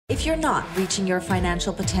If you're not reaching your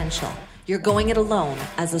financial potential, you're going it alone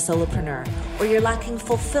as a solopreneur, or you're lacking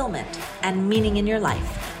fulfillment and meaning in your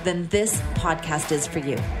life, then this podcast is for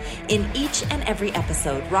you. In each and every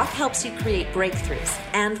episode, Rock helps you create breakthroughs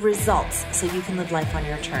and results so you can live life on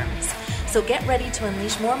your terms. So get ready to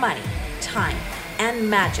unleash more money, time, and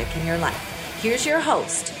magic in your life. Here's your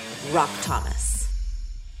host, Rock Thomas.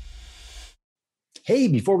 Hey,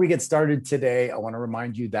 before we get started today, I want to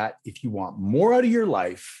remind you that if you want more out of your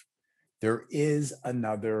life, there is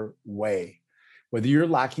another way. Whether you're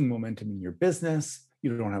lacking momentum in your business,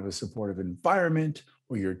 you don't have a supportive environment,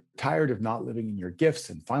 or you're tired of not living in your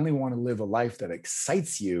gifts and finally want to live a life that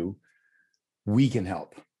excites you, we can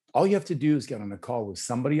help. All you have to do is get on a call with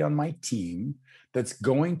somebody on my team that's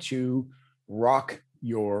going to rock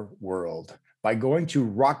your world by going to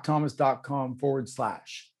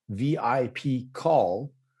rockthomas.com/VIP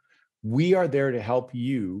call. We are there to help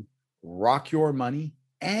you rock your money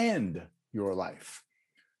and your life.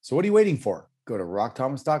 So what are you waiting for? Go to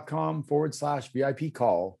rockthomas.com/VIP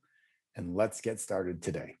call and let's get started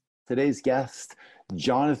today. Today's guest,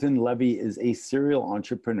 Jonathan Levy, is a serial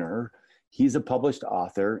entrepreneur. He's a published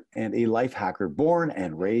author and a life hacker born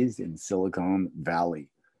and raised in Silicon Valley.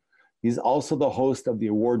 He's also the host of the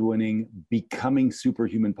award-winning Becoming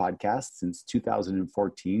Superhuman podcast since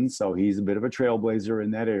 2014. So he's a bit of a trailblazer in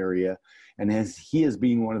that area. And he has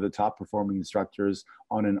been one of the top performing instructors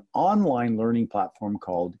on an online learning platform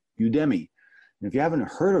called Udemy. And if you haven't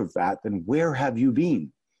heard of that, then where have you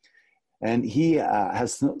been? And he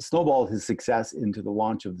has snowballed his success into the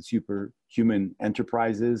launch of the Superhuman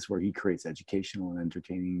Enterprises, where he creates educational and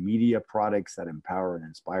entertaining media products that empower and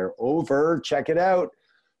inspire over, check it out,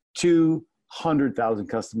 200,000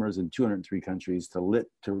 customers in 203 countries to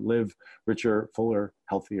live richer, fuller,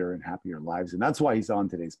 healthier, and happier lives. And that's why he's on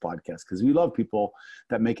today's podcast, because we love people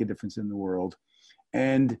that make a difference in the world.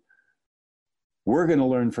 And we're going to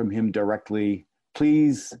learn from him directly.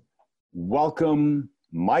 Please welcome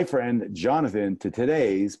my friend Jonathan to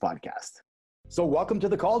today's podcast. So welcome to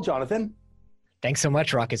the call, Jonathan. Thanks so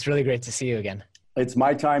much, Rock. It's really great to see you again. It's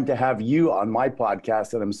my time to have you on my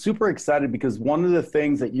podcast, and I'm super excited because one of the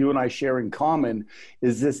things that you and I share in common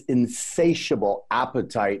is this insatiable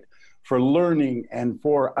appetite for learning and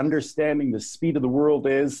for understanding the speed of the world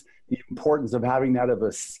is, the importance of having that of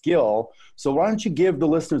a skill. So why don't you give the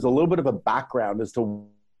listeners a little bit of a background as to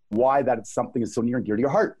why that is something is so near and dear to your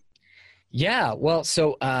heart? Yeah, well,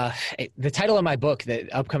 so the title of my book, the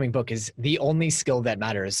upcoming book, is The Only Skill That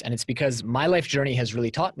Matters. And it's because my life journey has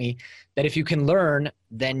really taught me that if you can learn,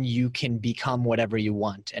 then you can become whatever you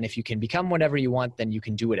want. And if you can become whatever you want, then you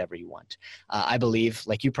can do whatever you want. I believe,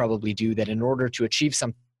 like you probably do, that in order to achieve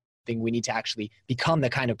something, we need to actually become the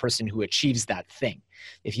kind of person who achieves that thing.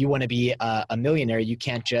 If you want to be a millionaire, you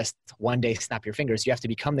can't just one day snap your fingers. You have to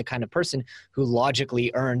become the kind of person who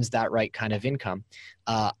logically earns that right kind of income.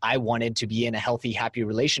 I wanted to be in a healthy, happy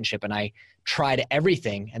relationship, and I tried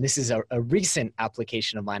everything. And this is a recent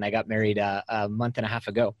application of mine. I got married a month and a half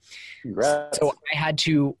ago. Congrats. So I had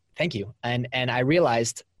to, thank you. And I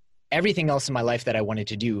realized everything else in my life that I wanted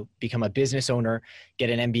to do, become a business owner,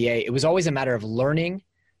 get an MBA, it was always a matter of learning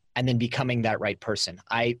and then becoming that right person.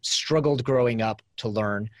 I struggled growing up to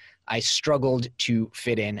learn. I struggled to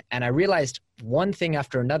fit in. And I realized one thing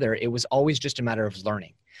after another, it was always just a matter of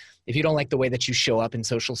learning. If you don't like the way that you show up in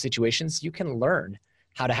social situations, you can learn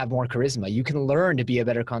how to have more charisma. You can learn to be a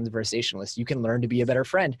better conversationalist. You can learn to be a better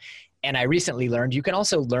friend. And I recently learned you can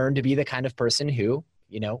also learn to be the kind of person who,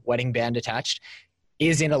 wedding band attached,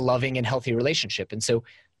 is in a loving and healthy relationship. And so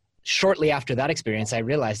shortly after that experience, I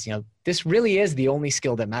realized, this really is the only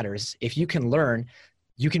skill that matters. If you can learn,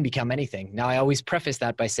 you can become anything. Now, I always preface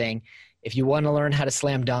that by saying, if you want to learn how to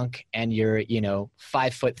slam dunk and you're,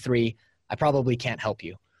 5'3", I probably can't help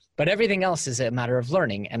you. But everything else is a matter of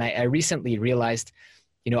learning. And I recently realized,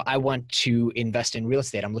 I want to invest in real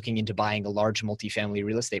estate. I'm looking into buying a large multifamily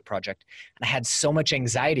real estate project. And I had so much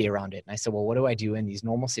anxiety around it. And I said, well, what do I do in these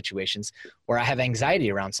normal situations where I have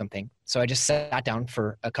anxiety around something? So I just sat down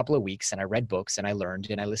for a couple of weeks and I read books and I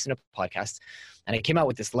learned and I listened to podcasts. And I came out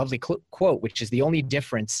with this lovely quote, which is the only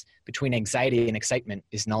difference between anxiety and excitement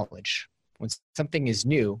is knowledge. When something is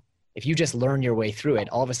new, if you just learn your way through it,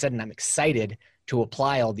 all of a sudden I'm excited to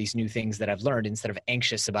apply all these new things that I've learned instead of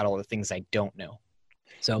anxious about all the things I don't know.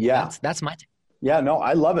 So that's my take. Yeah, no,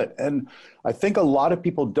 I love it. And I think a lot of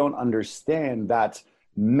people don't understand that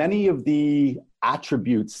many of the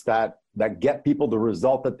attributes that get people the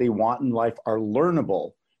result that they want in life are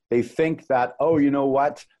learnable. They think that, oh, you know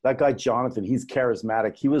what? That guy, Jonathan, he's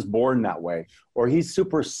charismatic. He was born that way. Or he's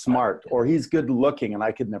super smart. Or he's good looking and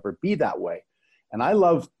I could never be that way. And I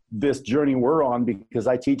love this journey we're on because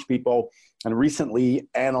I teach people and recently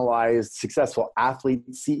analyzed successful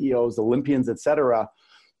athletes, CEOs, Olympians, etc.,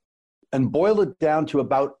 and boiled it down to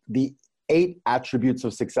about the 8 attributes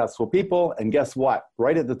of successful people. And guess what?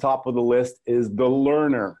 Right at the top of the list is the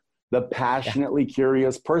learner, the passionately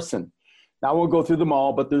curious person. Now we'll go through them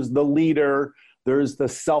all, but there's the leader, there's the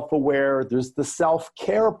self-aware, there's the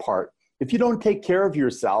self-care part. If you don't take care of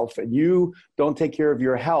yourself and you don't take care of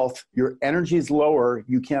your health, your energy is lower,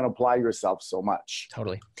 you can't apply yourself so much.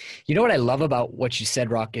 Totally. You know what I love about what you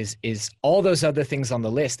said, Rock, is all those other things on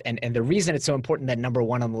the list. And the reason it's so important that number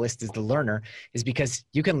 1 on the list is the learner is because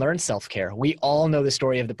you can learn self-care. We all know the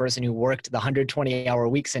story of the person who worked the 120-hour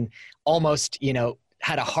weeks and almost,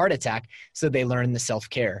 had a heart attack. So they learned the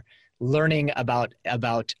self-care, learning about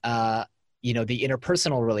the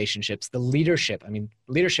interpersonal relationships, the leadership. I mean,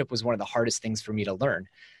 leadership was one of the hardest things for me to learn.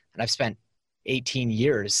 And I've spent 18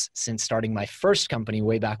 years since starting my first company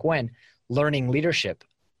way back when, learning leadership.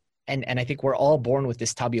 And I think we're all born with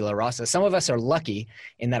this tabula rasa. Some of us are lucky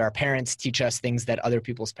in that our parents teach us things that other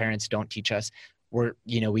people's parents don't teach us.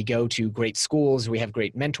 We go to great schools, we have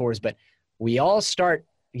great mentors, but we all start,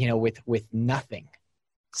 with nothing.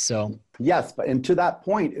 So yes, and to that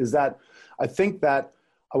point is that I think that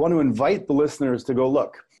I want to invite the listeners to go,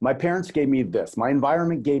 look, my parents gave me this. My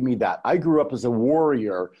environment gave me that. I grew up as a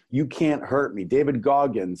warrior. You can't hurt me. David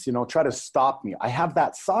Goggins, try to stop me. I have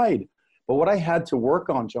that side. But what I had to work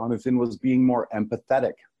on, Jonathan, was being more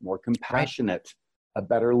empathetic, more compassionate, a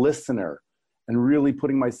better listener, and really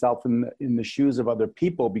putting myself in the shoes of other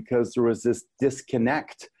people because there was this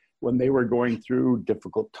disconnect when they were going through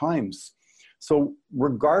difficult times. So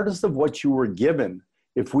regardless of what you were given,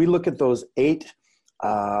 if we look at those 8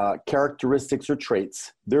 characteristics or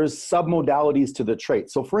traits, there's submodalities to the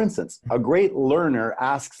trait. So for instance, a great learner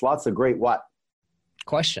asks lots of great what?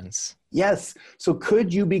 Questions. Yes. So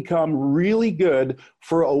could you become really good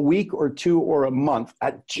for a week or 2 or a month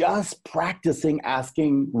at just practicing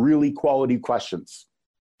asking really quality questions?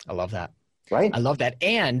 I love that. Right? I love that.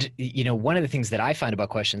 And, one of the things that I find about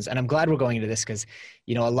questions, and I'm glad we're going into this because,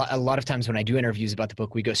 a lot of times when I do interviews about the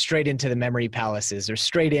book, we go straight into the memory palaces or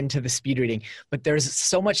straight into the speed reading, but there's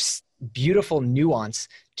so much beautiful nuance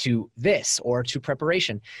to this or to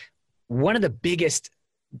preparation. One of the biggest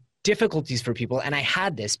difficulties for people, and I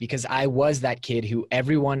had this because I was that kid who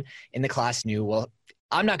everyone in the class knew, well,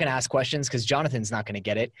 I'm not going to ask questions because Jonathan's not going to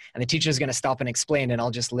get it. And the teacher's going to stop and explain, and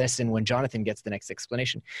I'll just listen when Jonathan gets the next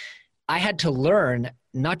explanation. I had to learn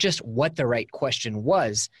not just what the right question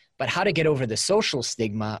was, but how to get over the social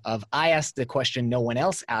stigma of I asked the question no one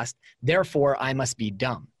else asked, therefore I must be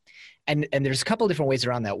dumb. And there's a couple different ways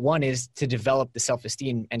around that. One is to develop the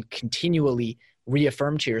self-esteem and continually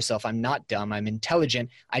reaffirm to yourself, I'm not dumb, I'm intelligent,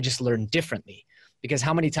 I just learn differently. Because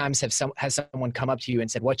how many times has someone come up to you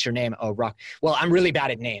and said, what's your name? Oh, Rock. Well, I'm really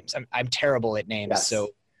bad at names. I'm terrible at names. Yes. So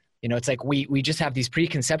it's like we just have these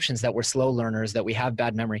preconceptions that we're slow learners, that we have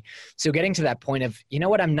bad memory. So getting to that point of,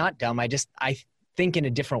 I'm not dumb. I think in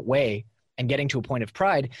a different way and getting to a point of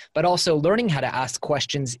pride, but also learning how to ask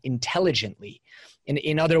questions intelligently.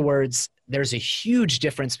 In other words, there's a huge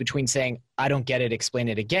difference between saying, I don't get it, explain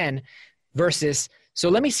it again, versus, so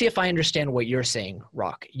let me see if I understand what you're saying,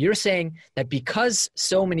 Rock. You're saying that because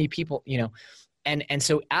so many people, and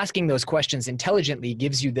so asking those questions intelligently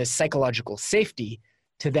gives you this psychological safety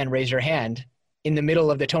to then raise your hand in the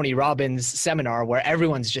middle of the Tony Robbins seminar where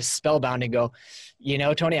everyone's just spellbound and go,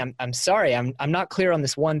 Tony, I'm sorry. I'm not clear on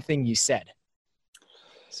this one thing you said.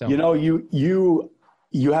 So, you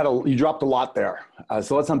dropped a lot there.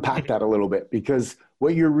 So let's unpack that a little bit, because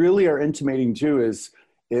what you really are intimating too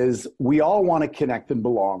is we all want to connect and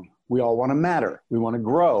belong. We all want to matter. We want to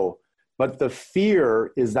grow. But the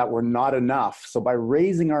fear is that we're not enough. So by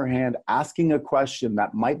raising our hand, asking a question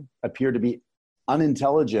that might appear to be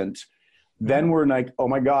unintelligent, then we're like, oh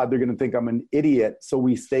my God, they're going to think I'm an idiot. So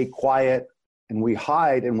we stay quiet and we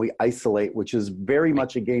hide and we isolate, which is very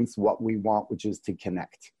much against what we want, which is to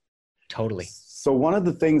connect. Totally. So one of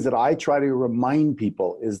the things that I try to remind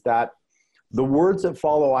people is that the words that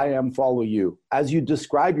follow I am follow you. As you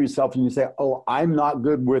describe yourself and you say, oh, I'm not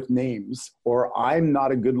good with names, or I'm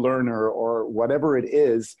not a good learner, or whatever it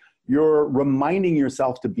is, you're reminding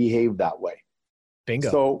yourself to behave that way.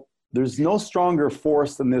 Bingo. So there's no stronger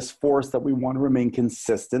force than this force that we want to remain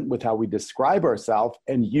consistent with how we describe ourselves.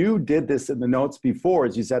 And you did this in the notes before,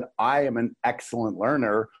 as you said, I am an excellent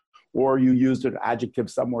learner, or you used an adjective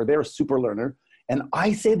somewhere there, super learner. And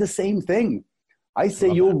I say the same thing. I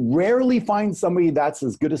say you'll rarely find somebody that's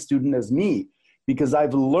as good a student as me, because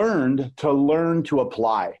I've learned to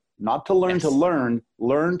apply, not to learn to learn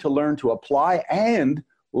to apply, and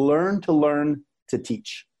learn to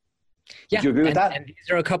teach. Yeah. Do you agree with that? And these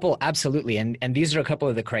are a couple, absolutely. And these are a couple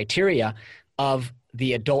of the criteria of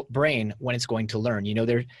the adult brain when it's going to learn.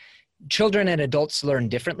 Children and adults learn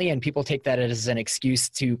differently, and people take that as an excuse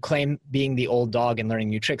to claim being the old dog and learning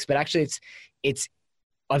new tricks. But actually it's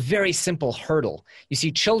a very simple hurdle. You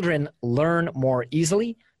see, children learn more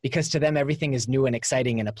easily because to them, everything is new and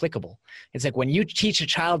exciting and applicable. It's like when you teach a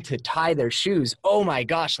child to tie their shoes, oh my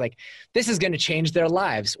gosh, like this is going to change their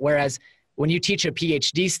lives. Whereas when you teach a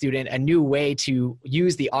PhD student a new way to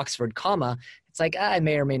use the Oxford comma, it's like, I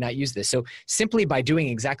may or may not use this. So simply by doing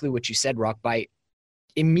exactly what you said, Rock, by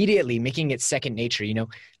immediately making it second nature,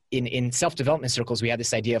 in self-development circles, we have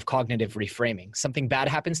this idea of cognitive reframing. Something bad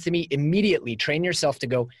happens to me, immediately train yourself to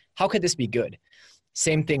go, how could this be good?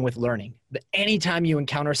 Same thing with learning. Anytime you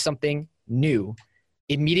encounter something new,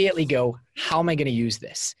 immediately go, how am I going to use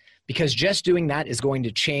this? Because just doing that is going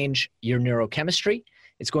to change your neurochemistry.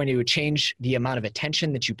 It's going to change the amount of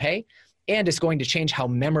attention that you pay, and it's going to change how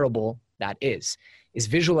memorable that is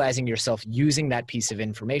visualizing yourself using that piece of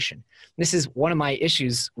information. This is one of my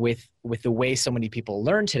issues with the way so many people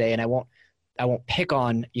learn today. And I won't pick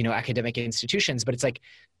on, academic institutions, but it's like,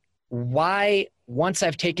 why, once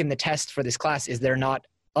I've taken the test for this class, is there not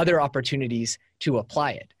other opportunities to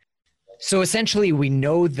apply it? So essentially, we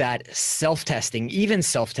know that self-testing, even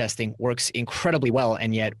self-testing, works incredibly well,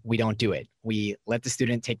 and yet we don't do it. We let the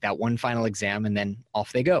student take that one final exam and then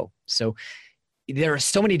off they go. So there are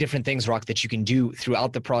so many different things, Rock, that you can do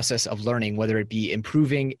throughout the process of learning, whether it be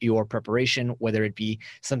improving your preparation, whether it be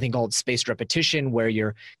something called spaced repetition, where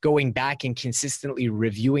you're going back and consistently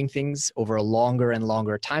reviewing things over a longer and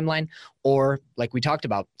longer timeline, or like we talked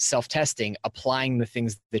about, self-testing, applying the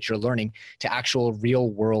things that you're learning to actual real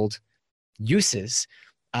world uses.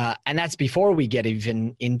 And that's before we get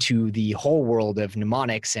even into the whole world of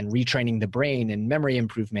mnemonics and retraining the brain and memory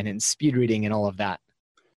improvement and speed reading and all of that.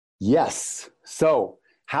 Yes. So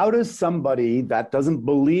how does somebody that doesn't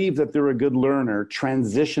believe that they're a good learner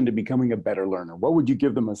transition to becoming a better learner? What would you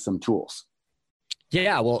give them as some tools?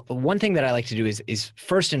 Yeah, well, one thing that I like to do is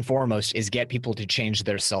first and foremost is get people to change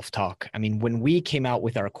their self-talk. I mean, when we came out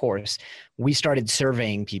with our course, we started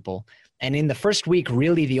surveying people. And in the first week,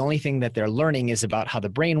 really the only thing that they're learning is about how the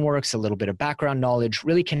brain works, a little bit of background knowledge,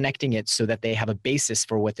 really connecting it so that they have a basis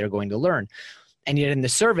for what they're going to learn. And yet in the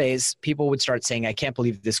surveys, people would start saying, I can't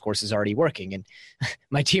believe this course is already working. And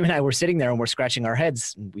my team and I were sitting there and we're scratching our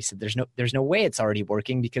heads. And we said, there's no way it's already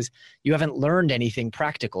working because you haven't learned anything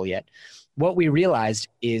practical yet. What we realized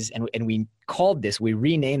is, and we called this, we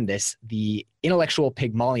renamed this the intellectual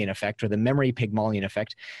Pygmalion effect, or the memory Pygmalion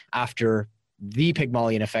effect, after the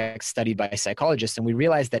Pygmalion effect studied by psychologists. And we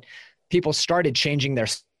realized that people started changing their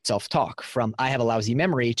self-talk from I have a lousy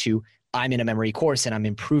memory to I'm in a memory course and I'm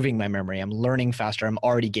improving my memory. I'm learning faster. I'm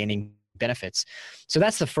already gaining benefits. So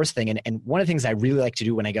that's the first thing. And one of the things I really like to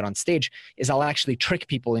do when I get on stage is I'll actually trick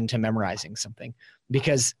people into memorizing something,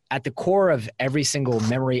 because at the core of every single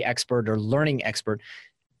memory expert or learning expert,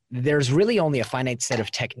 there's really only a finite set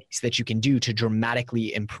of techniques that you can do to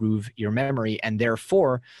dramatically improve your memory and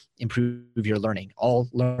therefore improve your learning. All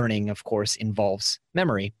learning, of course, involves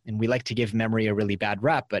memory. And we like to give memory a really bad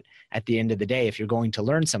rap, but at the end of the day, if you're going to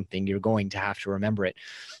learn something, you're going to have to remember it.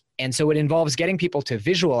 And so it involves getting people to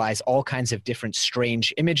visualize all kinds of different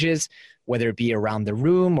strange images, whether it be around the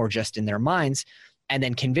room or just in their minds, and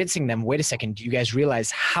then convincing them, wait a second, do you guys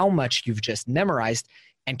realize how much you've just memorized,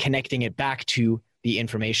 and connecting it back to the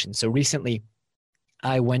information. So recently,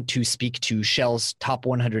 I went to speak to Shell's top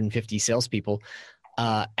 150 salespeople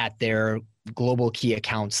at their Global Key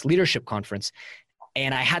Accounts Leadership Conference.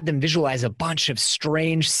 And I had them visualize a bunch of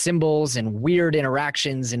strange symbols and weird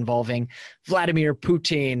interactions involving Vladimir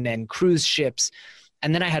Putin and cruise ships.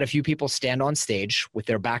 And then I had a few people stand on stage with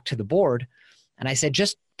their back to the board. And I said,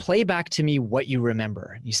 just play back to me what you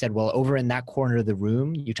remember. And you said, well, over in that corner of the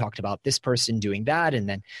room, you talked about this person doing that. And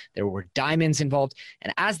then there were diamonds involved.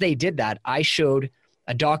 And as they did that, I showed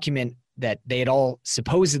a document that they had all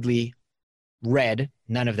supposedly read.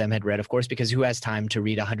 None of them had read, of course, because who has time to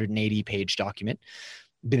read a 180-page document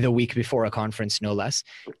the week before a conference, no less.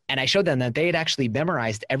 And I showed them that they had actually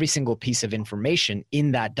memorized every single piece of information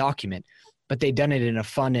in that document, but they'd done it in a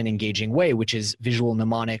fun and engaging way, which is visual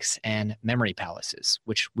mnemonics and memory palaces,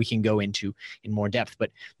 which we can go into in more depth.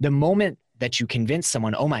 But the moment that you convince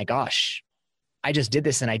someone, oh my gosh, I just did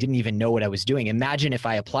this and I didn't even know what I was doing. Imagine if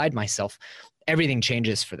I applied myself, everything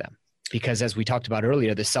changes for them. Because as we talked about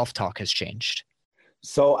earlier, the self-talk has changed.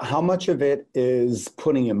 So how much of it is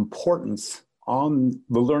putting importance on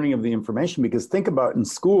the learning of the information? Because think about in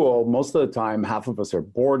school, most of the time, half of us are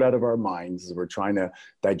bored out of our minds as we're trying to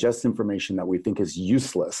digest information that we think is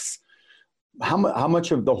useless. How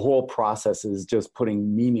much of the whole process is just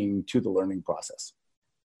putting meaning to the learning process?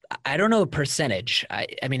 I don't know a percentage.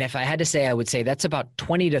 I mean, if I had to say, I would say that's about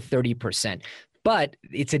 20 to 30%. But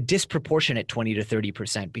it's a disproportionate 20 to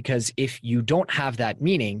 30%, because if you don't have that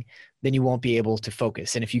meaning, then you won't be able to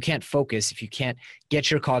focus. And if you can't focus, if you can't get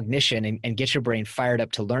your cognition and get your brain fired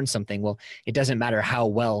up to learn something, well, it doesn't matter how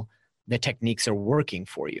well the techniques are working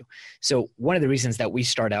for you. So one of the reasons that we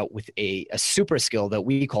start out with a super skill that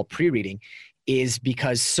we call pre-reading is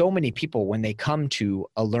because so many people, when they come to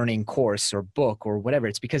a learning course or book or whatever,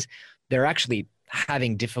 it's because they're actually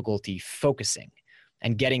having difficulty focusing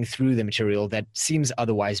and getting through the material that seems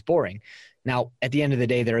otherwise boring. Now, at the end of the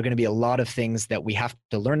day, there are going to be a lot of things that we have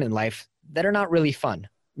to learn in life that are not really fun.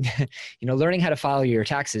 Learning how to file your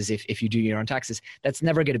taxes, if you do your own taxes, that's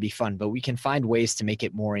never going to be fun, but we can find ways to make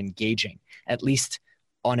it more engaging, at least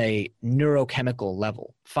on a neurochemical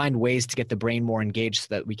level, find ways to get the brain more engaged so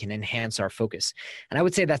that we can enhance our focus. And I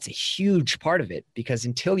would say that's a huge part of it, because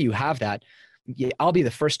until you have that, I'll be the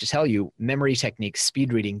first to tell you, memory techniques,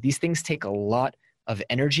 speed reading, these things take a lot of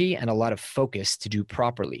energy and a lot of focus to do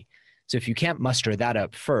properly. So if you can't muster that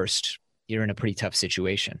up first, you're in a pretty tough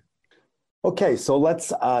situation. Okay, so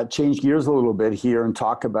let's change gears a little bit here and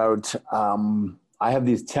talk about, I have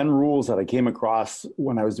these 10 rules that I came across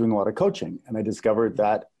when I was doing a lot of coaching. And I discovered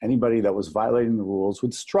that anybody that was violating the rules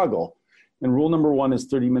would struggle. And rule number 1 is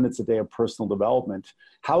 30 minutes a day of personal development.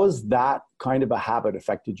 How has that kind of a habit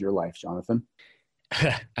affected your life, Jonathan?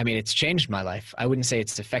 I mean, it's changed my life. I wouldn't say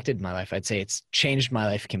it's affected my life. I'd say it's changed my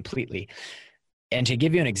life completely. And to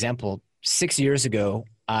give you an example, 6 years ago,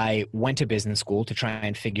 I went to business school to try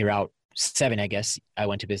and figure out 7, I guess. I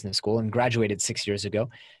went to business school and graduated 6 years ago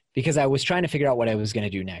because I was trying to figure out what I was going to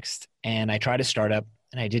do next. And I tried a startup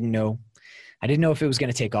and I didn't know if it was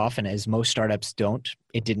going to take off. And as most startups don't,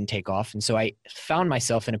 it didn't take off. And so I found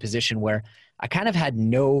myself in a position where I kind of had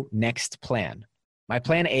no next plan. My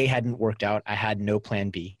plan A hadn't worked out. I had no plan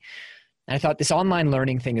B. And I thought this online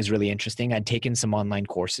learning thing is really interesting. I'd taken some online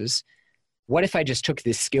courses. What if I just took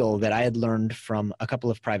this skill that I had learned from a couple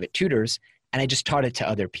of private tutors and I just taught it to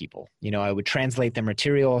other people? I would translate their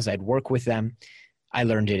materials. I'd work with them. I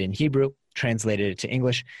learned it in Hebrew, translated it to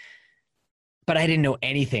English. But I didn't know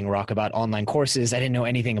anything, Rock, about online courses. I didn't know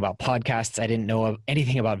anything about podcasts. I didn't know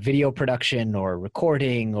anything about video production or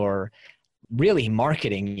recording or really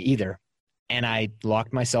marketing either. And I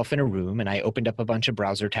locked myself in a room and I opened up a bunch of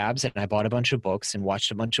browser tabs and I bought a bunch of books and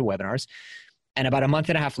watched a bunch of webinars. And about a month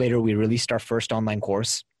and a half later, we released our first online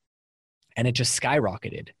course and it just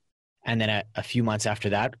skyrocketed. And then a few months after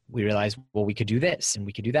that, we realized, well, we could do this and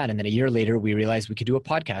we could do that. And then a year later, we realized we could do a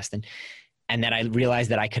podcast. And then I realized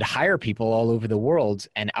that I could hire people all over the world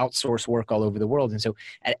and outsource work all over the world. And so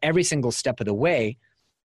at every single step of the way,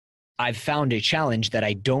 I've found a challenge that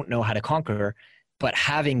I don't know how to conquer. But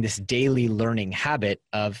having this daily learning habit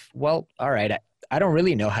of, well, all right, I don't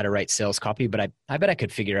really know how to write sales copy, but I bet I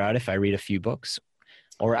could figure out if I read a few books.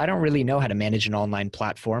 Or I don't really know how to manage an online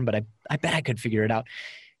platform, but I bet I could figure it out,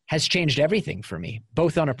 has changed everything for me,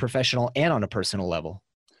 both on a professional and on a personal level.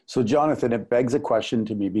 So Jonathan, it begs a question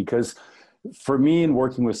to me, because for me in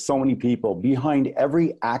working with so many people, behind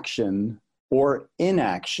every action or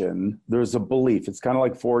inaction, there's a belief. It's kind of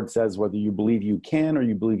like Ford says, whether you believe you can or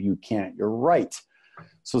you believe you can't, you're right.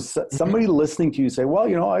 So somebody listening to you say, well,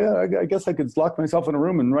 I guess I could lock myself in a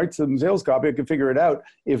room and write some sales copy. I could figure it out.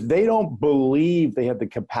 If they don't believe they have the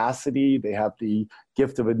capacity, they have the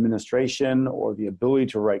gift of administration or the ability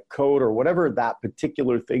to write code or whatever that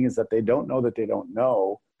particular thing is that they don't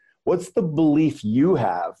know, what's the belief you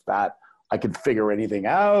have that I could figure anything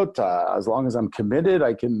out? As long as I'm committed,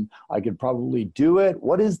 I could probably do it.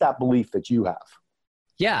 What is that belief that you have?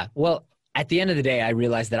 Yeah, well, at the end of the day, I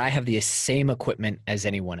realized that I have the same equipment as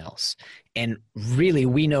anyone else. And really,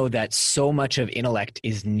 we know that so much of intellect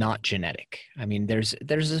is not genetic. I mean, there's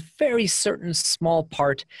a very certain small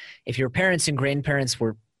part. If your parents and grandparents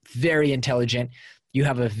were very intelligent, you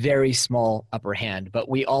have a very small upper hand. But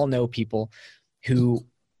we all know people who,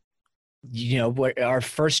 are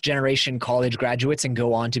first generation college graduates and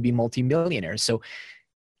go on to be multimillionaires. So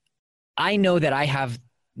I know that I have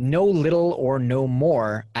no little or no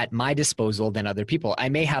more at my disposal than other people. I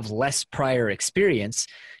may have less prior experience,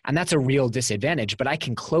 and that's a real disadvantage, but I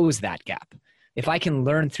can close that gap. If I can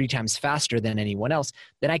learn 3 times faster than anyone else,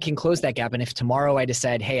 then I can close that gap. And if tomorrow I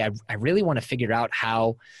decide, hey, I really want to figure out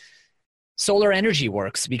how solar energy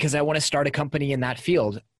works because I want to start a company in that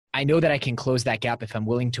field, I know that I can close that gap if I'm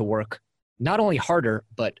willing to work not only harder,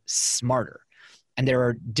 but smarter. And there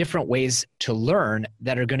are different ways to learn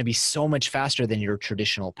that are going to be so much faster than your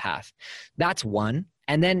traditional path. That's one.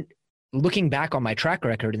 And then looking back on my track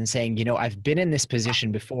record and saying, you know, I've been in this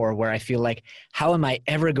position before where I feel like, how am I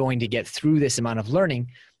ever going to get through this amount of learning?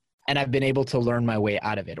 And I've been able to learn my way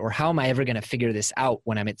out of it. Or how am I ever going to figure this out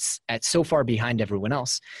when I'm at so far behind everyone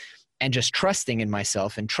else? And just trusting in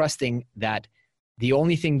myself and trusting that the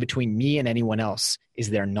only thing between me and anyone else is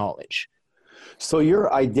their knowledge. So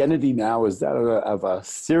your identity now is that of a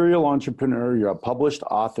serial entrepreneur. You're a published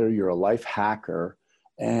author. You're a life hacker.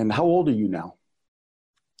 And how old are you now?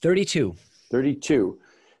 32. 32.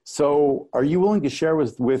 So are you willing to share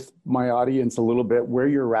with my audience a little bit where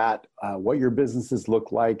you're at, what your businesses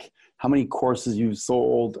look like, how many courses you've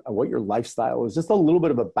sold, what your lifestyle is, just a little bit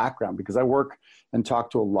of a background, because I work and talk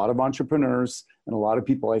to a lot of entrepreneurs and a lot of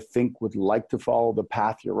people I think would like to follow the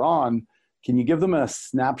path you're on. Can you give them a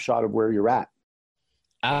snapshot of where you're at?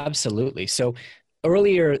 Absolutely. So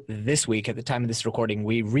earlier this week, at the time of this recording,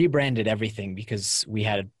 we rebranded everything because we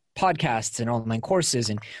had podcasts and online courses,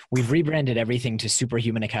 and we've rebranded everything to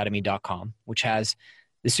superhumanacademy.com, which has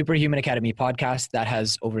the Superhuman Academy podcast that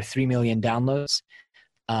has over 3 million downloads.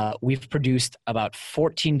 We've produced about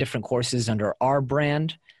 14 different courses under our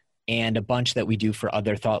brand and a bunch that we do for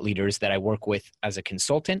other thought leaders that I work with as a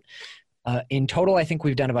consultant. In total, I think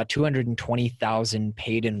we've done about 220,000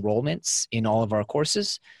 paid enrollments in all of our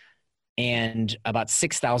courses, and about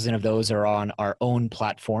 6,000 of those are on our own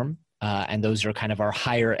platform. And those are kind of our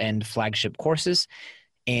higher end flagship courses.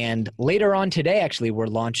 And later on today, actually, we're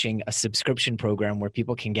launching a subscription program where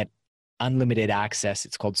people can get unlimited access.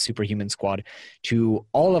 It's called Superhuman Squad, to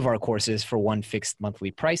all of our courses for one fixed monthly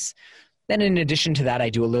price. Then in addition to that, I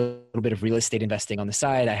do a little bit of real estate investing on the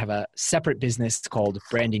side. I have a separate business called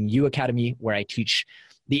Branding You Academy, where I teach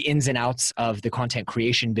the ins and outs of the content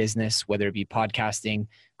creation business, whether it be podcasting,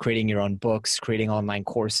 creating your own books, creating online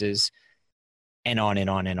courses, and on and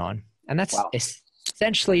on and on. And that's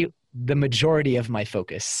essentially the majority of my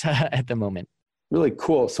focus at the moment. Really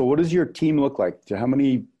cool. So what does your team look like? How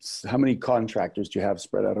many contractors do you have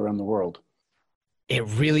spread out around the world? It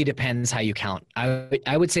really depends how you count.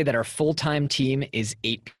 I would say that our full-time team is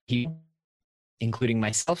 8 people, including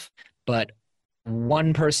myself, but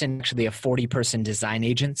one person, actually a 40-person design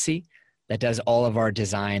agency that does all of our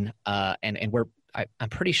design, and I'm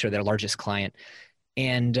pretty sure their largest client.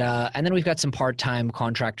 And then we've got some part-time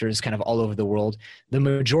contractors kind of all over the world. The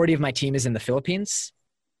majority of my team is in the Philippines.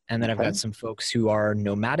 And then I've got some folks who are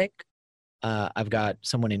nomadic. I've got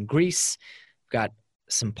someone in Greece. I've got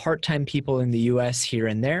some part-time people in the US here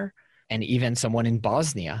and there, and even someone in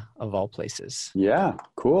Bosnia, of all places. Yeah,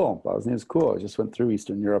 cool. Bosnia is cool. I just went through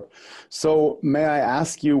Eastern Europe. So may I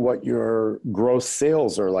ask you what your gross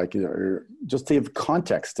sales are like? Just to give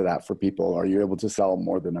context to that for people, are you able to sell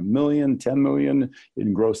more than 1 million, 10 million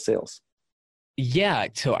in gross sales? Yeah,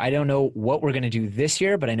 so I don't know what we're going to do this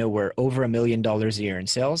year, but I know we're over $1 million a year in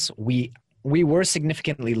sales. We were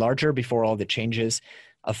significantly larger before all the changes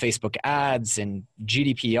of Facebook ads and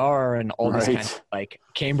GDPR and all this kind of like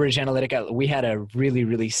Cambridge Analytica. We had a really,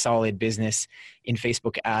 really solid business in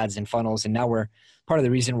Facebook ads and funnels. And now part of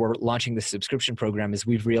the reason we're launching the subscription program is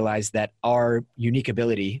we've realized that our unique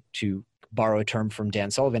ability, to borrow a term from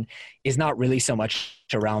Dan Sullivan, is not really so much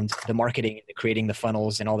around the marketing and creating the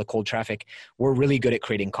funnels and all the cold traffic. We're really good at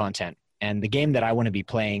creating content. And the game that I want to be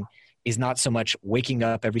playing is not so much waking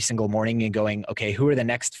up every single morning and going, okay, who are the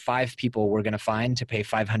next 5 people we're going to find to pay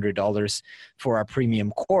 $500 for our premium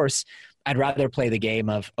course? I'd rather play the game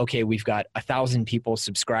of, okay, we've got 1,000 people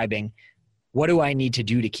subscribing. What do I need to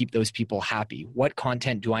do to keep those people happy? What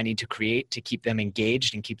content do I need to create to keep them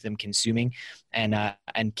engaged and keep them consuming and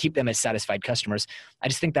keep them as satisfied customers? I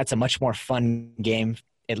just think that's a much more fun game,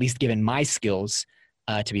 at least given my skills,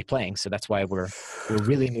 to be playing. So that's why we're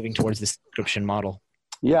really moving towards the subscription model.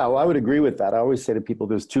 Yeah, well, I would agree with that. I always say to people,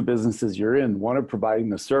 there's 2 businesses you're in. One is providing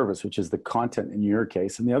the service, which is the content in your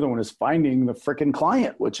case. And the other one is finding the freaking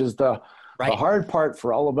client, which is the hard part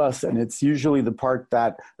for all of us. And it's usually the part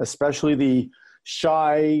that, especially the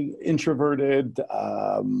shy, introverted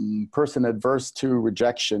person adverse to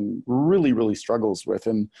rejection really, really struggles with.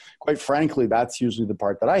 And quite frankly, that's usually the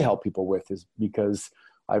part that I help people with, is because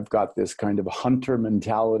I've got this kind of hunter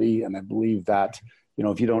mentality. And I believe that,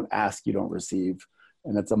 if you don't ask, you don't receive.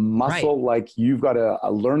 And it's a muscle, like you've got a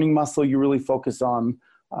learning muscle you really focus on.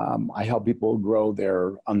 I help people grow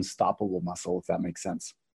their unstoppable muscle, if that makes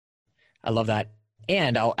sense. I love that.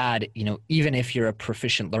 And I'll add, even if you're a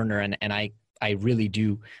proficient learner, and I really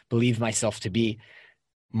do believe myself to be,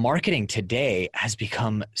 marketing today has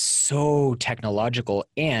become so technological,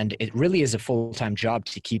 and it really is a full-time job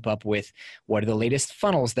to keep up with what are the latest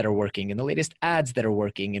funnels that are working and the latest ads that are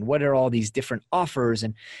working and what are all these different offers.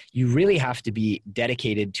 And you really have to be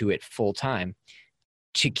dedicated to it full-time.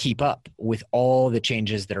 to keep up with all the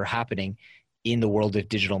changes that are happening in the world of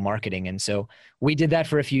digital marketing. And so we did that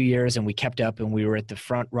for a few years, and we kept up, and we were at the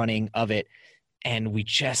front running of it. And we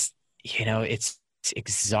just, it's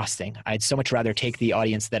exhausting. I'd so much rather take the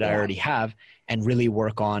audience that I already have and really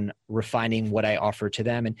work on refining what I offer to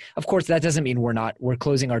them. And of course, that doesn't mean we're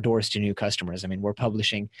closing our doors to new customers. I mean, we're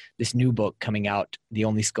publishing this new book coming out, The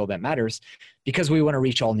Only Skill That Matters, because we want to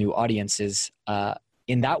reach all new audiences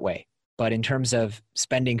in that way. But in terms of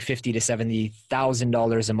spending $50,000 to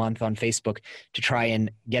 $70,000 a month on Facebook to try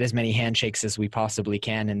and get as many handshakes as we possibly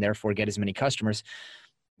can, and therefore get as many customers,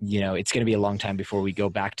 it's going to be a long time before we go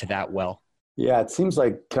back to that well. Yeah, it seems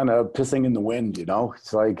like kind of pissing in the wind,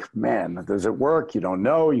 It's like, man, does it work? You don't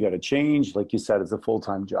know. You got to change. Like you said, it's a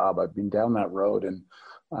full-time job. I've been down that road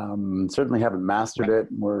and certainly haven't mastered it.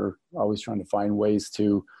 We're always trying to find ways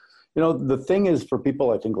to, the thing is for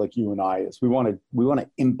people, I think like you and I, is we want to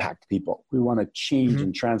impact people. We want to change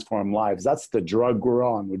and transform lives. That's the drug we're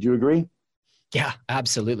on. Would you agree? Yeah,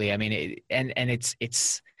 absolutely. I mean,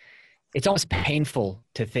 it's almost painful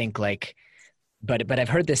to think like, but I've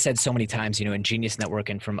heard this said so many times, in Genius Network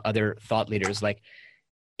and from other thought leaders, like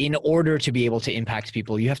in order to be able to impact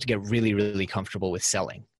people, you have to get really, really comfortable with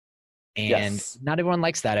selling. And not everyone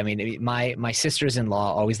likes that. I mean, my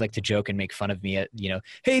sisters-in-law always like to joke and make fun of me at,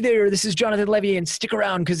 hey there, this is Jonathan Levy, and stick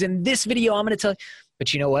around because in this video I'm going to tell you.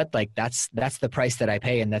 But you know what? Like that's the price that I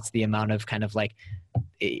pay, and that's the amount of kind of like,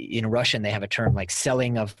 in Russian they have a term like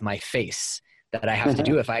selling of my face that I have to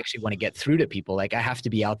do if I actually want to get through to people. Like I have to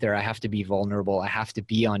be out there. I have to be vulnerable. I have to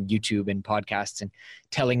be on YouTube and podcasts and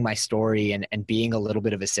telling my story and being a little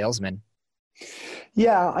bit of a salesman.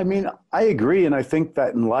 Yeah, I mean, I agree. And I think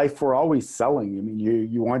that in life, we're always selling. I mean,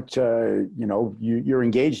 you want to, you're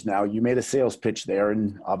engaged now. You made a sales pitch there,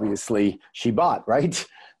 and obviously she bought, right?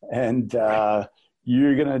 And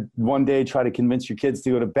you're going to one day try to convince your kids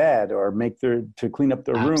to go to bed or to clean up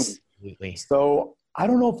their room. Absolutely. So I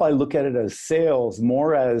don't know if I look at it as sales,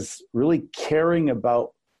 more as really caring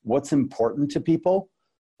about what's important to people.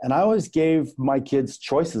 And I always gave my kids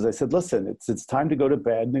choices. I said, listen, it's time to go to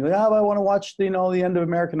bed. And they go, I want to watch the end of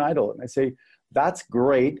American Idol. And I say, that's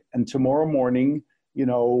great. And tomorrow morning, you're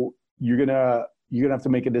gonna have to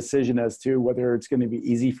make a decision as to whether it's going to be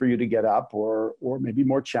easy for you to get up or maybe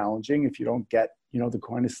more challenging if you don't get, the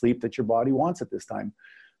kind of sleep that your body wants at this time.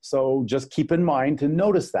 So just keep in mind to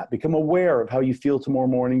notice that. Become aware of how you feel tomorrow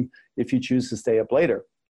morning if you choose to stay up later.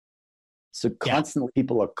 So constantly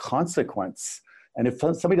people a consequence. And if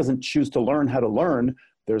somebody doesn't choose to learn how to learn,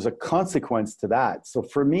 there's a consequence to that. So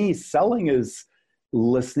for me, selling is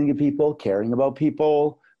listening to people, caring about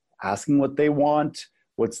people, asking what they want,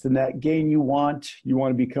 what's the net gain you want. You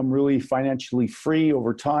want to become really financially free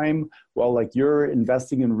over time. Well, like you're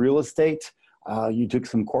investing in real estate. You took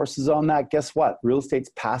some courses on that. Guess what? Real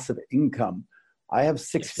estate's passive income. I have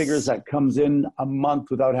six figures that comes in a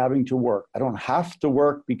month without having to work. I don't have to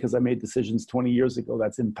work because I made decisions 20 years ago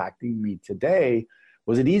that's impacting me today.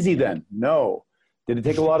 Was it easy then? No. Did it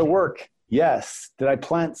take a lot of work? Yes. Did I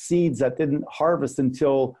plant seeds that didn't harvest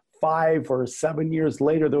until 5 or 7 years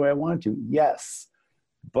later the way I wanted to? Yes.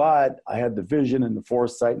 But I had the vision and the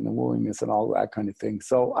foresight and the willingness and all that kind of thing.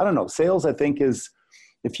 So I don't know. Sales, I think, is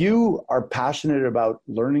if you are passionate about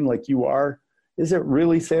learning like you are, is it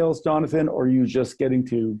really sales, Jonathan, or are you just getting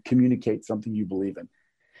to communicate something you believe in?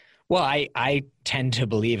 Well, I tend to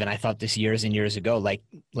believe, and I thought this years and years ago,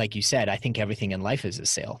 like you said, I think everything in life is a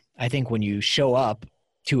sale. I think when you show up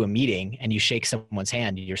to a meeting and you shake someone's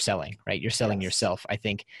hand, you're selling, right? You're selling yourself. I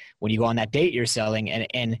think when you go on that date, you're selling,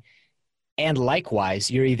 and likewise,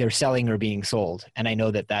 you're either selling or being sold. And I know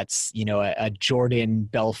that that's, a Jordan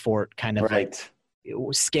Belfort kind of like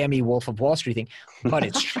scammy Wolf of Wall Street thing, but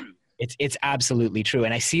it's true. It's absolutely true.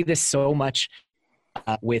 And I see this so much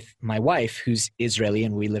with my wife, who's Israeli,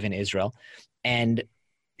 and we live in Israel. And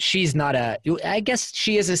she's not I guess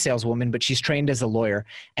she is a saleswoman, but she's trained as a lawyer.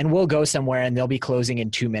 And we'll go somewhere and they'll be closing in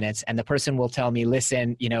 2 minutes. And the person will tell me,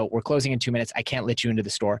 listen, we're closing in 2 minutes. I can't let you into the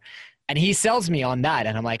store. And he sells me on that.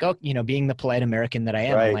 And I'm like, being the polite American that I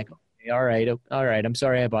am, I'm like, okay, all right. I'm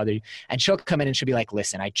sorry I bothered you. And she'll come in and she'll be like,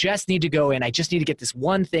 listen, I just need to go in. I just need to get this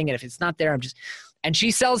one thing. And if it's not there, and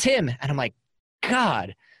she sells him. And I'm like,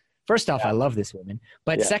 God, first off, I love this woman.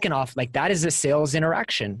 But second off, like that is a sales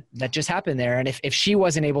interaction that just happened there. And if she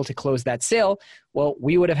wasn't able to close that sale, well,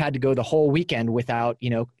 we would have had to go the whole weekend without,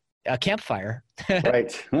 a campfire.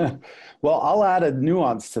 Right. Well, I'll add a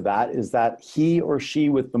nuance to that is that he or she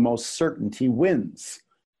with the most certainty wins.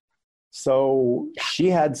 So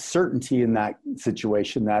she had certainty in that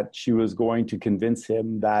situation that she was going to convince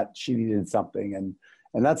him that she needed something.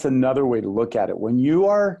 And that's another way to look at it. When you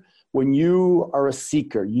are when you are a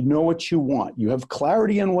seeker, you know what you want, you have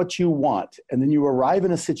clarity on what you want, and then you arrive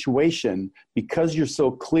in a situation because you're so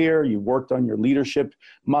clear, you've worked on your leadership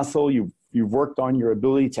muscle, you've worked on your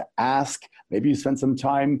ability to ask, maybe you spent some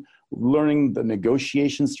time learning the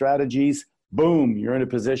negotiation strategies, boom, you're in a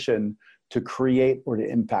position to create or to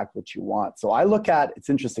impact what you want. So it's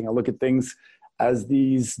interesting, I look at things as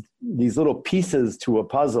these little pieces to a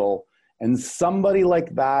puzzle, and somebody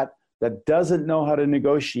like that doesn't know how to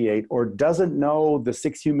negotiate or doesn't know the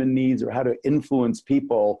 6 human needs or how to influence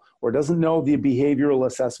people or doesn't know the behavioral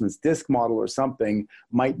assessments DISC model or something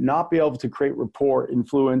might not be able to create rapport,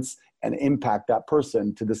 influence, and impact that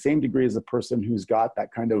person to the same degree as a person who's got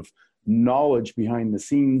that kind of knowledge behind the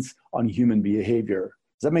scenes on human behavior.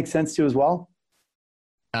 Does that make sense to you as well?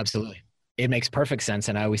 Absolutely. It makes perfect sense.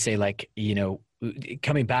 And I always say, like,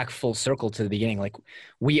 coming back full circle to the beginning, like,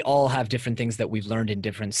 we all have different things that we've learned in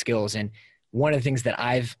different skills. And one of the things that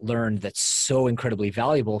I've learned that's so incredibly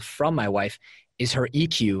valuable from my wife is her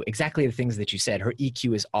EQ. Exactly the things that you said. Her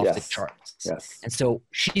EQ is off the charts. Yes. And so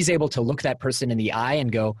she's able to look that person in the eye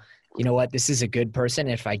and go, you know what, this is a good person.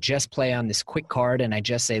 If I just play on this quick card and I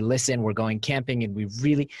just say, listen, we're going camping and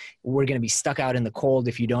we're going to be stuck out in the cold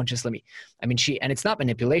if you don't just let me. I mean, and it's not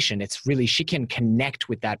manipulation. It's really, she can connect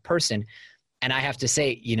with that person. And I have to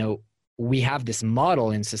say, we have this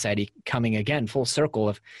model in society coming again full circle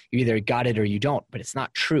of you either got it or you don't, but it's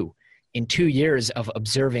not true. In 2 years of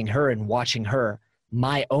observing her and watching her,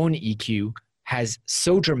 my own EQ has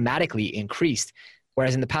so dramatically increased.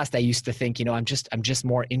 Whereas in the past, I used to think, I'm just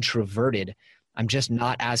more introverted. I'm just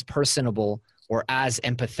not as personable or as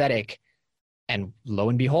empathetic. And lo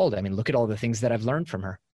and behold, I mean, look at all the things that I've learned from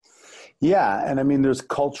her. Yeah. And I mean, there's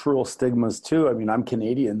cultural stigmas too. I mean, I'm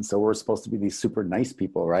Canadian, so we're supposed to be these super nice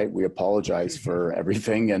people, right? We apologize for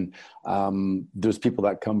everything. And there's people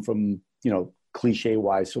that come from, cliche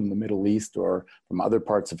wise from the Middle East or from other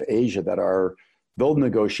parts of Asia they'll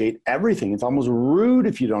negotiate everything. It's almost rude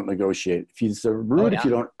if you don't negotiate. It's rude if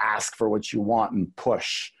you don't ask for what you want and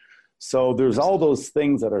push. So there's all those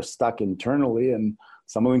things that are stuck internally, and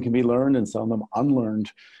some of them can be learned and some of them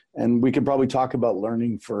unlearned. And we could probably talk about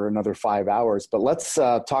learning for another 5 hours, but let's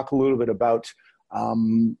talk a little bit about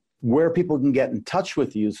where people can get in touch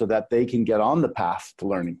with you so that they can get on the path to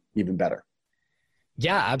learning even better.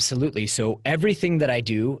 Yeah, absolutely. So everything that I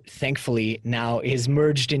do, thankfully, now is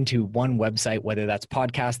merged into one website, whether that's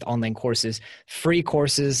podcast, online courses, free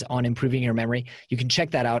courses on improving your memory. You can check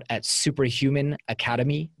that out at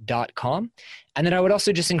superhumanacademy.com. And then I would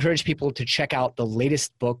also just encourage people to check out the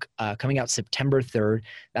latest book coming out September 3rd.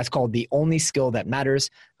 That's called The Only Skill That Matters.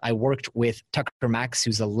 I worked with Tucker Max,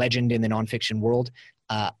 who's a legend in the nonfiction world.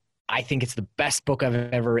 I think it's the best book I've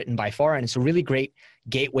ever written by far. And it's a really great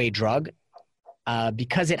gateway drug.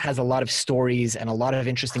 Because it has a lot of stories and a lot of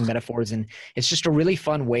interesting metaphors. And it's just a really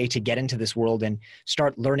fun way to get into this world and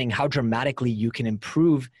start learning how dramatically you can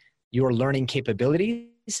improve your learning capabilities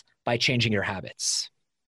by changing your habits.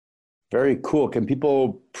 Very cool. Can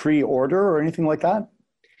people pre-order or anything like that?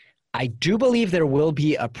 I do believe there will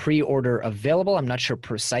be a pre-order available. I'm not sure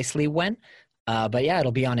precisely when, but yeah,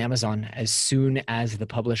 it'll be on Amazon as soon as the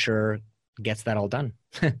publisher gets that all done.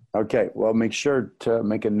 Okay. Well, make sure to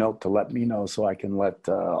make a note to let me know so I can let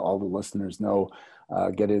all the listeners know,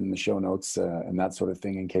 get it in the show notes and that sort of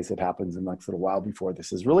thing in case it happens in the next little while before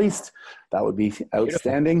this is released. That would be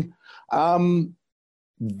outstanding.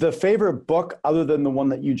 The favorite book other than the one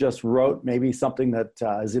that you just wrote, maybe something that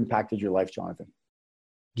has impacted your life, Jonathan?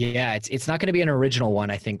 Yeah, it's not going to be an original one,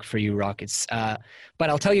 I think, for you, Rock. But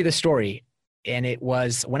I'll tell you the story. And it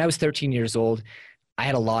was when I was 13 years old, I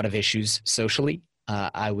had a lot of issues socially.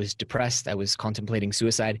 I was depressed. I was contemplating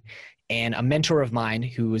suicide. And a mentor of mine,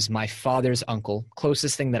 who was my father's uncle,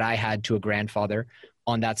 closest thing that I had to a grandfather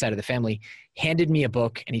on that side of the family, handed me a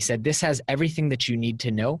book. And he said, this has everything that you need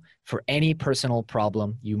to know for any personal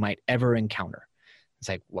problem you might ever encounter. It's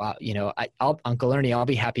like, wow, Uncle Ernie, I'll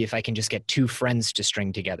be happy if I can just get two friends to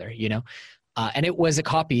string together, And it was a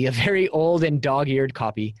copy, a very old and dog-eared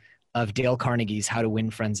copy of Dale Carnegie's How to Win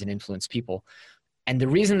Friends and Influence People. And the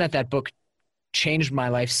reason that book changed my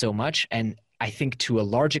life so much, and I think to a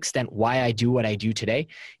large extent why I do what I do today,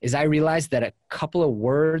 is I realized that a couple of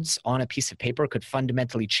words on a piece of paper could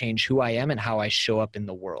fundamentally change who I am and how I show up in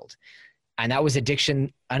the world. And that was an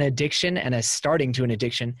addiction and a starting to an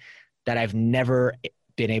addiction that I've never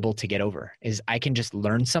been able to get over, is I can just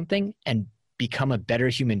learn something and become a better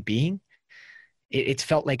human being. It's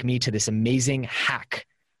felt like me to this amazing hack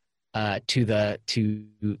to the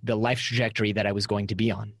life trajectory that I was going to be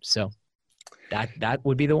on. So that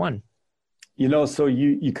would be the one. So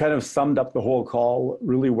you kind of summed up the whole call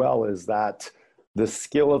really well, is that the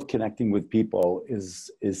skill of connecting with people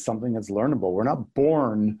is something that's learnable. We're not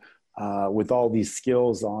born with all these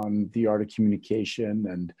skills on the art of communication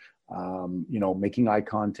and making eye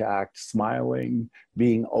contact, smiling,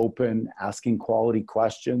 being open, asking quality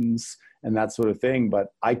questions, and that sort of thing.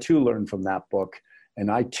 But I too learned from that book,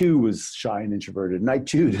 and I too was shy and introverted, and I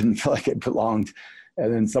too didn't feel like I belonged.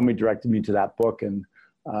 And then somebody directed me to that book, and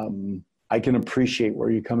I can appreciate where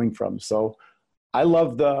you're coming from. So I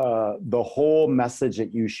love the whole message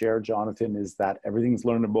that you share, Jonathan, is that everything's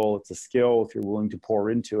learnable. It's a skill if you're willing to pour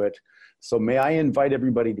into it. So may I invite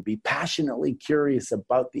everybody to be passionately curious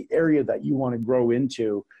about the area that you want to grow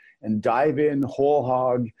into and dive in whole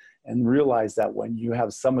hog and realize that when you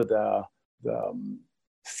have some of the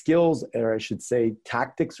skills, or I should say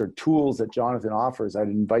tactics or tools that Jonathan offers, I'd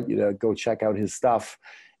invite you to go check out his stuff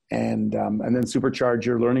and then supercharge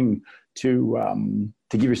your learning to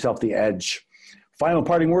give yourself the edge. Final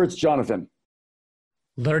parting words, Jonathan.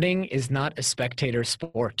 Learning is not a spectator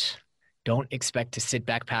sport. Don't expect to sit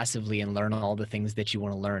back passively and learn all the things that you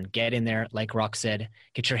want to learn. Get in there, like Rock said,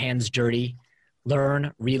 get your hands dirty,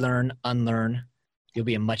 learn, relearn, unlearn. You'll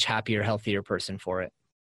be a much happier, healthier person for it.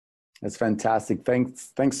 That's fantastic.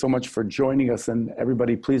 Thanks so much for joining us. And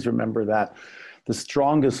everybody, please remember that the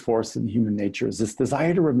strongest force in human nature is this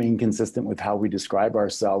desire to remain consistent with how we describe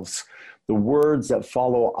ourselves. The words that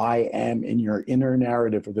follow I am in your inner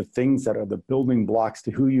narrative are the things that are the building blocks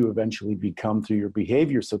to who you eventually become through your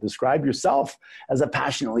behavior. So describe yourself as a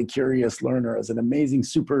passionately curious learner, as an amazing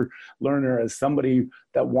super learner, as somebody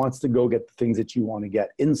that wants to go get the things that you want to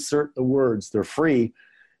get. Insert the words. They're free.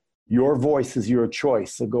 Your voice is your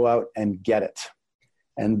choice. So go out and get it.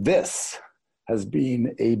 And this has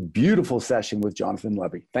been a beautiful session with Jonathan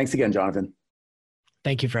Levy. Thanks again, Jonathan.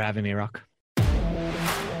 Thank you for having me, Rock.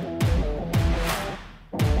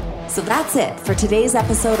 So that's it for today's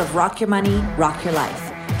episode of Rock Your Money, Rock Your Life.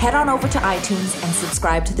 Head on over to iTunes and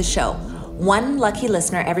subscribe to the show. One lucky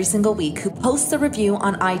listener every single week who posts a review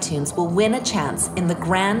on iTunes will win a chance in the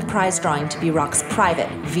grand prize drawing to be Rock's private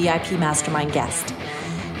VIP mastermind guest.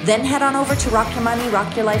 Then head on over to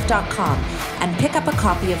rockyourmoney.rockyourlife.com and pick up a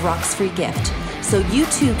copy of Rock's free gift so you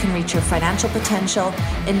too can reach your financial potential,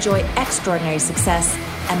 enjoy extraordinary success,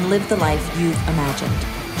 and live the life you've imagined.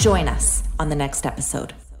 Join us on the next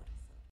episode.